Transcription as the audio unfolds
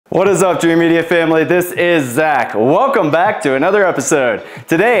What is up, Dreamedia family? This is Zach. Welcome back to another episode.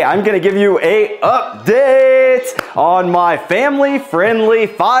 Today, I'm going to give you an update on my family-friendly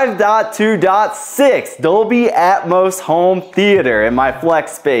 5.2.6 Dolby Atmos home theater in my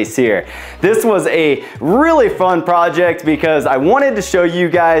flex space here. This was a really fun project because I wanted to show you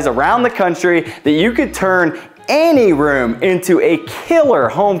guys around the country that you could turn any room into a killer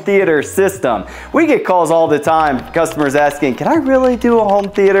home theater system. We get calls all the time, customers asking, can I really do a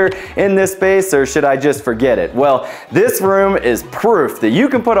home theater in this space or should I just forget it? Well, this room is proof that you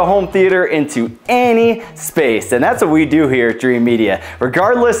can put a home theater into any space, and that's what we do here at Dreamedia.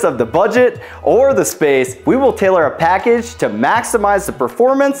 Regardless of the budget or the space, we will tailor a package to maximize the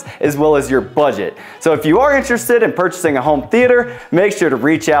performance as well as your budget. So if you are interested in purchasing a home theater, make sure to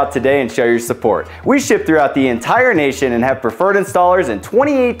reach out today and show your support. We ship throughout the entire nation and have preferred installers in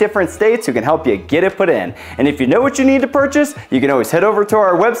 28 different states who can help you get it put in. And if you know what you need to purchase, you can always head over to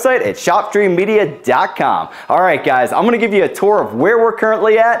our website at shopdreamedia.com. All right, guys, I'm going to give you a tour of where we're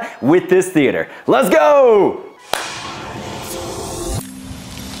currently at with this theater. Let's go!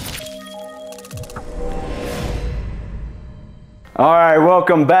 All right,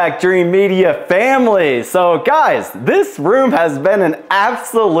 welcome back, Dreamedia family. So guys, this room has been an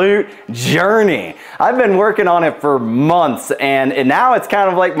absolute journey. I've been working on it for months and now it's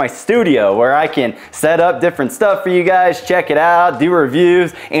kind of like my studio where I can set up different stuff for you guys, check it out, do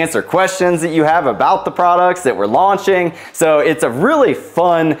reviews, answer questions that you have about the products that we're launching. So it's a really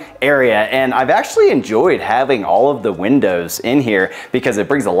fun area, and I've actually enjoyed having all of the windows in here because it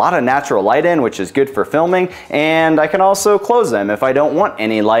brings a lot of natural light in, which is good for filming, and I can also close them if I don't want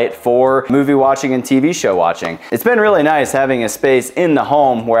any light for movie watching and TV show watching. It's been really nice having a space in the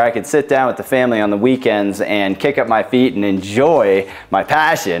home where I could sit down with the family on the weekends and kick up my feet and enjoy my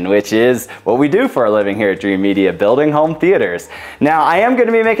passion, which is what we do for a living here at Dreamedia, building home theaters. Now, I am going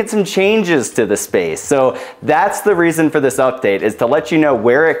to be making some changes to the space, so that's the reason for this update, is to let you know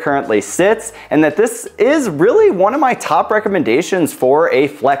where it currently sits and that this is really one of my top recommendations for a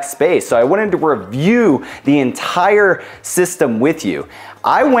flex space. So I wanted to review the entire system with you.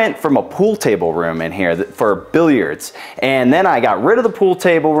 I went from a pool table room in here for billiards, and then I got rid of the pool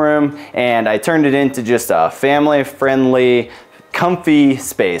table room and I turned it into just a family-friendly, comfy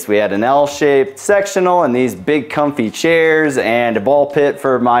space. We had an L-shaped sectional and these big comfy chairs and a ball pit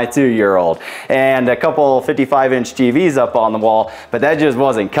for my 2-year-old and a couple 55-inch TVs up on the wall, but that just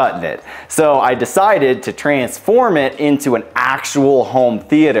wasn't cutting it. So I decided to transform it into an actual home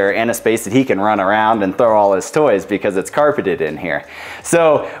theater and a space that he can run around and throw all his toys because it's carpeted in here.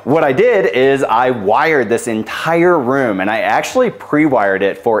 So what I did is I wired this entire room, and I actually pre-wired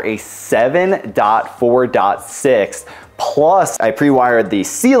it for a 7.4.6. Plus, I pre-wired the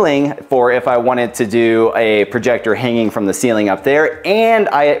ceiling for if I wanted to do a projector hanging from the ceiling up there, and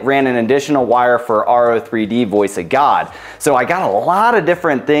I ran an additional wire for RO3D Voice of God. So I got a lot of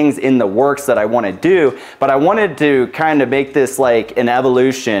different things in the works that I want to do, but I wanted to kind of make this like an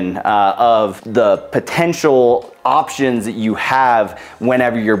evolution of the potential options that you have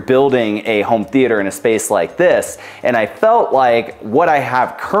whenever you're building a home theater in a space like this. And I felt like what I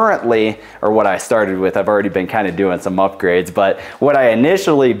have currently, or what I started with, I've already been kind of doing some upgrades, but what I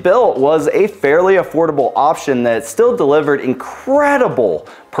initially built was a fairly affordable option that still delivered incredible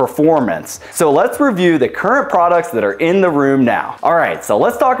performance. So let's review the current products that are in the room now. All right, so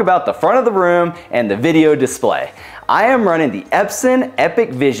let's talk about the front of the room and the video display. I am running the Epson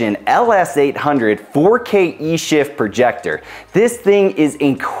Vision LS800 4K E-Shift projector. This thing is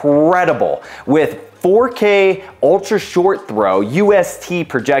incredible with 4K ultra short throw UST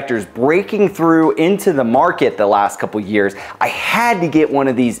projectors breaking through into the market the last couple years. I had to get one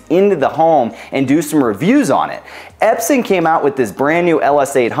of these into the home and do some reviews on it. Epson came out with this brand new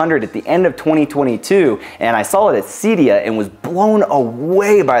LS800 at the end of 2022, and I saw it at CEDIA and was blown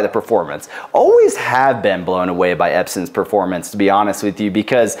away by the performance. Always have been blown away by Epson's performance, to be honest with you,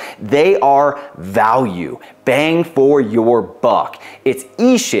 because they are value. Bang for your buck. It's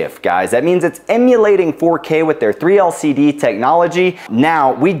E-Shift, guys. That means it's emulating 4K with their 3LCD technology.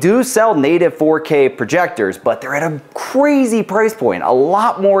 Now, we do sell native 4K projectors, but they're at a crazy price point, a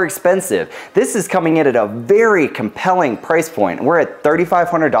lot more expensive. This is coming in at a very compelling price point. We're at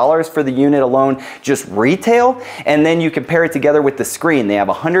 $3,500 for the unit alone, just retail, and then you compare it together with the screen. They have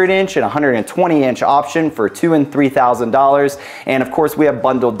a 100-inch and 120-inch option for $2,000 and $3,000, and of course we have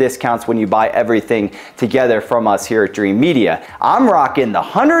bundled discounts when you buy everything together from us here at Dreamedia. I'm rocking the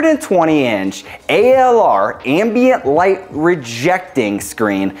 120-inch ALR ambient light rejecting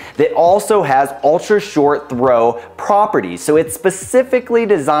screen that also has ultra short throw properties. So it's specifically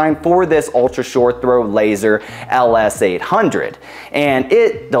designed for this ultra short throw laser LS800, and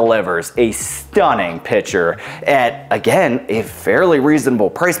it delivers a stunning picture at, again, a fairly reasonable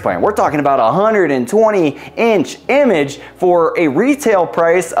price point. We're talking about a 120-inch image for a retail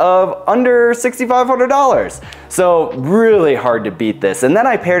price of under $6,500. So really hard to beat this. And then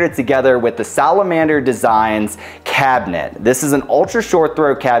I paired it together with the Salamander Designs cabinet. This is an ultra short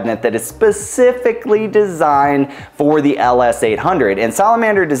throw cabinet that is specifically designed for the LS800. And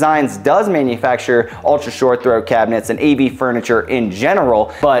Salamander Designs does manufacture ultra short throw cabinets and AV furniture in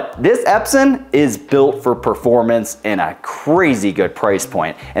general, but this Epson is built for performance and a crazy good price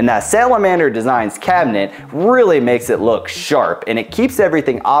point. And that Salamander Designs cabinet really makes it look sharp, and it keeps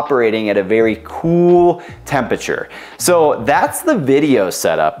everything operating at a very cool temperature. So that's the video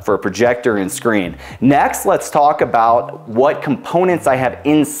setup for projector and screen. Next, let's talk about what components I have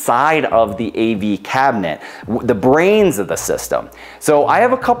inside of the AV cabinet, the brains of the system. So I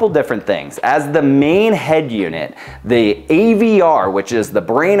have a couple different things. As the main head unit, the AVR, which is the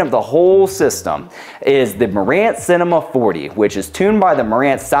brain of the whole system, is the Marantz Cinema 40, which is tuned by the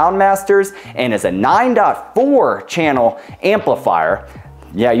Marantz Soundmasters and is a 9.4 channel amplifier.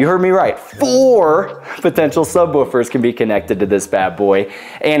 Yeah, you heard me right. 4 potential subwoofers can be connected to this bad boy,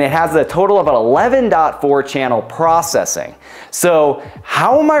 and it has a total of an 11.4 channel processing. So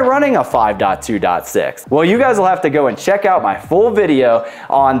how am I running a 5.2.6? Well, you guys will have to go and check out my full video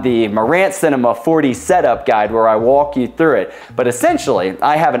on the Marantz Cinema 40 setup guide where I walk you through it. But essentially,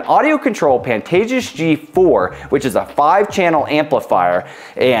 I have an audio control Pantages G4, which is a 5-channel amplifier,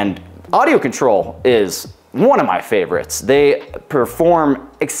 and audio control is one of my favorites. They perform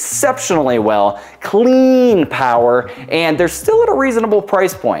exceptionally well, clean power, and they're still at a reasonable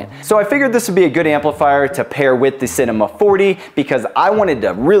price point. So I figured this would be a good amplifier to pair with the Cinema 40 because I wanted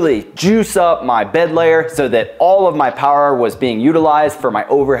to really juice up my bed layer so that all of my power was being utilized for my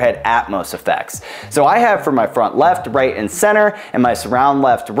overhead Atmos effects. So I have for my front left, right, and center, and my surround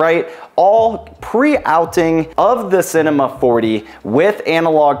left, right, all pre-outing of the Cinema 40 with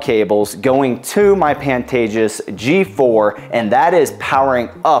analog cables going to my Pantages G4, and that is powering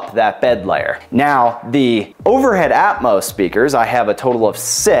up that bed layer. Now, the overhead Atmos speakers, I have a total of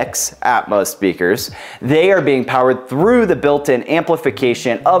 6 Atmos speakers. They are being powered through the built-in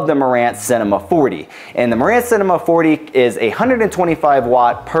amplification of the Marantz Cinema 40. And the Marantz Cinema 40 is a 125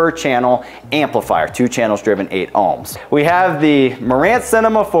 watt per channel amplifier, 2 channels driven, 8 ohms. We have the Marantz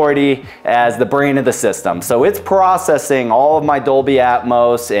Cinema 40 as the brain of the system. So it's processing all of my Dolby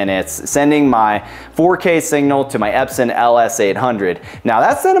Atmos, and it's sending my 4K signal to my Epson LS800. Now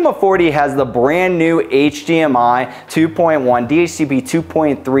that Cinema 40 has the brand new HDMI 2.1, DHCP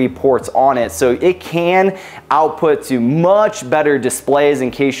 2.3 ports on it, so it can output to much better displays in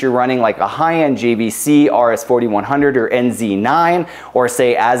case you're running like a high-end JVC RS4100 or NZ9, or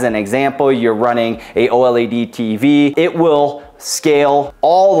say as an example you're running a OLED TV. It will scale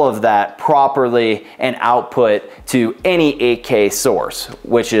all of that properly and output to any 8K source,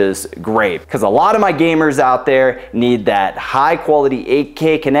 which is great because a lot of my gamers out there need that high quality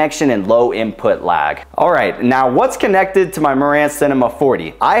 8K connection and low input lag. All right, now what's connected to my Marantz Cinema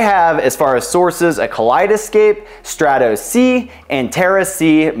 40? I have, as far as sources, a Kaleidescape, Strato C, and Terra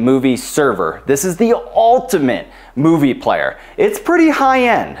C movie server. This is the ultimate movie player. It's pretty high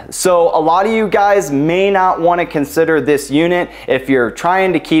end, so a lot of you guys may not want to consider this unit if you're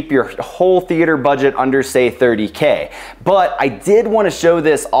trying to keep your whole theater budget under, say, 30K. But I did want to show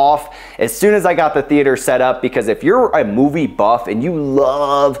this off as soon as I got the theater set up, because if you're a movie buff and you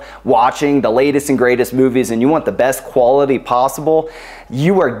love watching the latest and greatest movies and you want the best quality possible,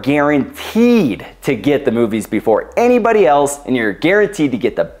 you are guaranteed to get the movies before anybody else, and you're guaranteed to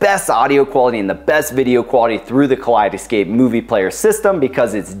get the best audio quality and the best video quality through the Kaleidescape movie player system,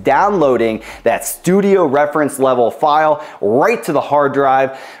 because it's downloading that studio reference level file right to the hard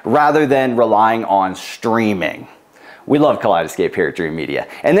drive rather than relying on streaming. We love Kaleidescape here at Dreamedia.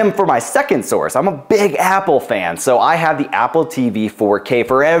 And then for my second source, I'm a big Apple fan, so I have the Apple TV 4K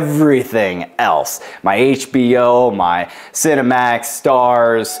for everything else. My HBO, my Cinemax,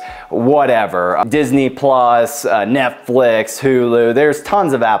 Stars, whatever. Disney Plus, Netflix, Hulu. There's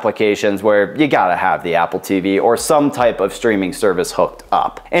tons of applications where you gotta have the Apple TV or some type of streaming service hooked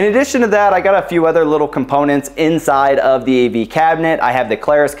up. In addition to that, I got a few other little components inside of the AV cabinet. I have the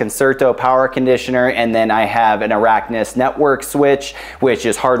Claris Concerto power conditioner, and then I have an Arachnus network switch, which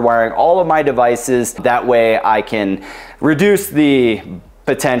is hardwiring all of my devices. That way I can reduce the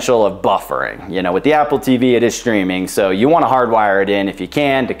potential of buffering. You know, with the Apple TV, it is streaming, so you want to hardwire it in if you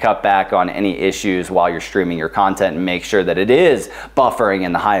can to cut back on any issues while you're streaming your content and make sure that it is buffering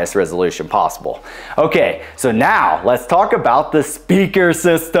in the highest resolution possible. Okay, so now let's talk about the speaker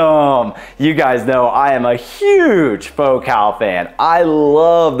system. You guys know I am a huge Focal fan. I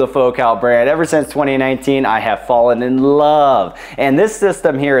love the Focal brand. Ever since 2019, I have fallen in love. And this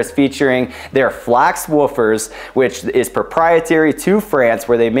system here is featuring their Flex woofers, which is proprietary to France,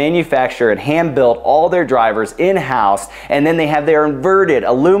 where they manufacture and hand build all their drivers in-house, and then they have their inverted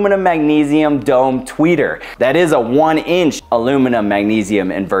aluminum magnesium dome tweeter. That is a 1-inch aluminum magnesium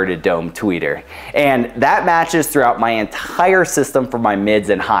inverted dome tweeter, and that matches throughout my entire system for my mids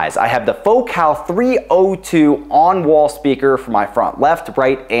and highs. I have the Focal 302 on-wall speaker for my front left,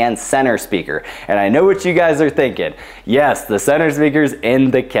 right, and center speaker, and I know what you guys are thinking. Yes, the center speaker's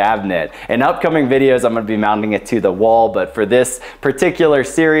in the cabinet. In upcoming videos, I'm going to be mounting it to the wall, but for this particular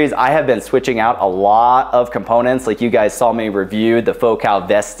series, I have been switching out a lot of components. Like you guys saw me review the Focal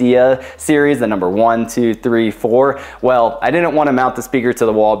Vestia series, the number 1, 2, 3, 4. Well, I didn't want to mount the speaker to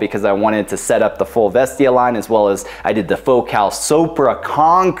the wall because I wanted to set up the full Vestia line, as well as I did the Focal Sopra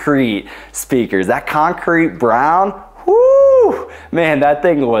concrete speakers. That concrete brown, whoo, man, that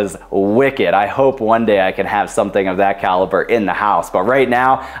thing was wicked. I hope one day I can have something of that caliber in the house. But right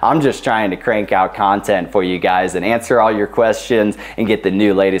now, I'm just trying to crank out content for you guys and answer all your questions and get the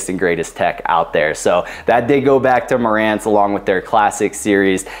new latest and greatest tech out there. So that did go back to Marantz along with their classic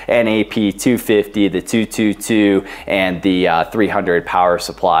series, NAP 250, the 222, and the 300 power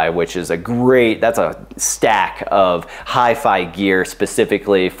supply, which is a great, that's a stack of hi-fi gear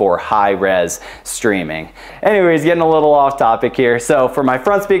specifically for high-res streaming. Anyways, getting a little off topic here. So for my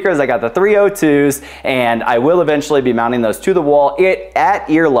front speakers, I got the 302s, and I will eventually be mounting those to the wall at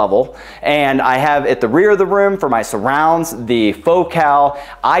ear level. And I have at the rear of the room for my surrounds the Focal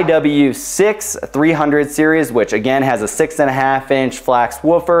IW6 300 series, which again has a 6.5-inch Flex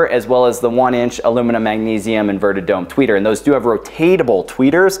woofer, as well as the 1-inch aluminum magnesium inverted dome tweeter. And those do have rotatable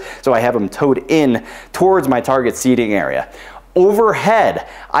tweeters, so I have them towed in towards my target seating area. Overhead,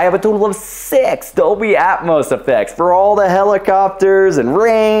 I have a total of 6 Dolby Atmos effects for all the helicopters and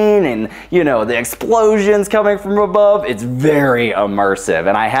rain and, you know, the explosions coming from above. It's very immersive,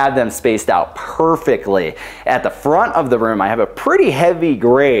 and I have them spaced out perfectly. At the front of the room, I have a pretty heavy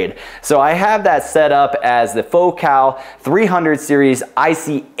grade, so I have that set up as the Focal 300 series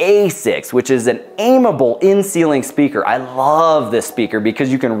IC-A6, which is an aimable in-ceiling speaker. I love this speaker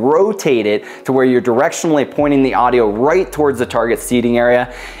because you can rotate it to where you're directionally pointing the audio right towards the target seating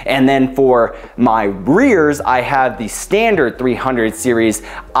area. And then for my rears, I have the standard 300 series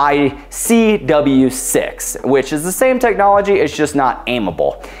ICW6, which is the same technology, it's just not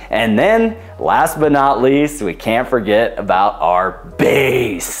aimable. And then last but not least, we can't forget about our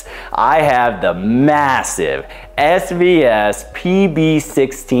bass. I have the massive SVS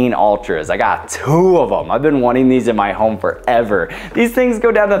PB16 Ultras. I got 2 of them. I've been wanting these in my home forever. These things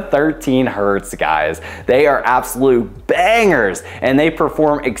go down to 13 hertz, guys. They are absolute bangers, and they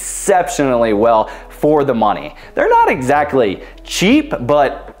perform exceptionally well for the money. They're not exactly cheap,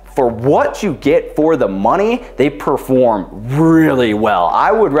 but for what you get for the money, they perform really well.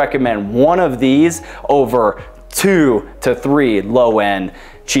 I would recommend one of these over 2 to 3 low-end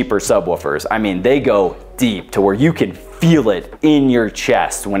cheaper subwoofers. I mean, they go deep to where you can feel it in your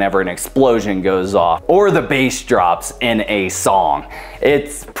chest whenever an explosion goes off or the bass drops in a song.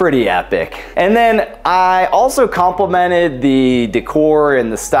 It's pretty epic. And then I also complemented the decor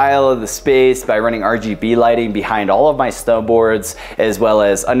and the style of the space by running RGB lighting behind all of my snowboards, as well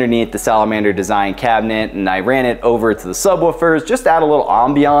as underneath the Salamander design cabinet, and I ran it over to the subwoofers, just add a little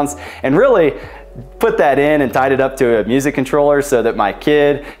ambiance, and really put that in and tied it up to a music controller so that my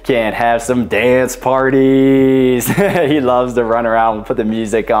kid can have some dance parties. He loves to run around and put the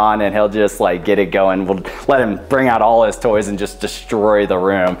music on, and he'll just like get it going. We'll let him bring out all his toys and just destroy the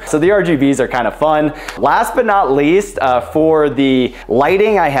room. So the RGBs are kind of fun. Last but not least, for the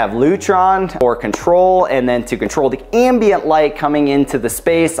lighting, I have Lutron for control, and then to control the ambient light coming into the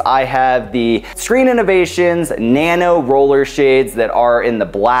space, I have the Screen Innovations Nano roller shades that are in the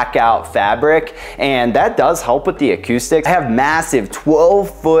blackout fabric, and that does help with the acoustics. I have massive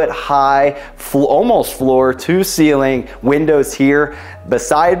 12-foot high, almost floor to ceiling windows here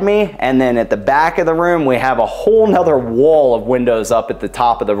beside me, and then at the back of the room we have a whole nother wall of windows up at the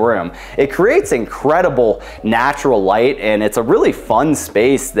top of the room. It creates incredible natural light, and it's a really fun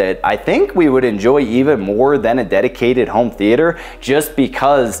space that I think we would enjoy even more than a dedicated home theater, just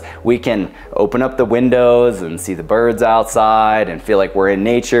because we can open up the windows and see the birds outside and feel like we're in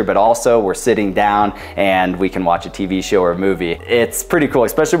nature, but also we're sitting sitting down and we can watch a TV show or a movie. It's pretty cool,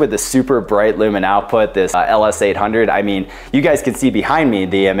 especially with the super bright lumen output, this LS800. I mean, you guys can see behind me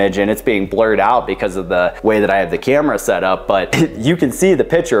the image and it's being blurred out because of the way that I have the camera set up, but you can see the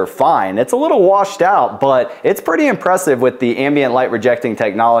picture fine. It's a little washed out, but it's pretty impressive with the ambient light rejecting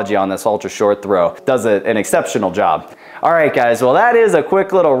technology on this ultra short throw. Does an exceptional job. All right, guys, well, that is a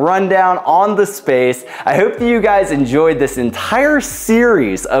quick little rundown on the space. I hope that you guys enjoyed this entire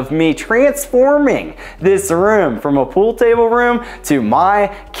series of me transforming this room from a pool table room to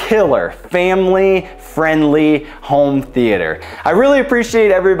my killer family-friendly home theater. I really appreciate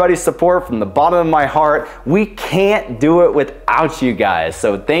everybody's support from the bottom of my heart. We can't do it without you guys,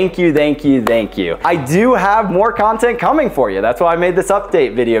 so thank you, thank you, thank you. I do have more content coming for you. That's why I made this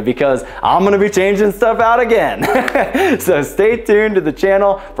update video, because I'm gonna be changing stuff out again. So stay tuned to the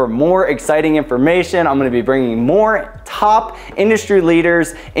channel for more exciting information. I'm going to be bringing more top industry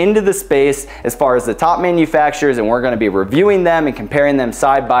leaders into the space as far as the top manufacturers, and we're going to be reviewing them and comparing them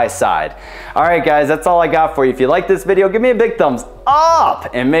side by side. All right, guys, that's all I got for you. If you like this video, give me a big thumbs up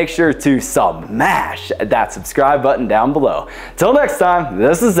and make sure to smash that subscribe button down below. Till next time,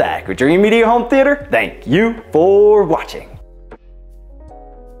 this is Zach with Dreamedia Home Theater. Thank you for watching.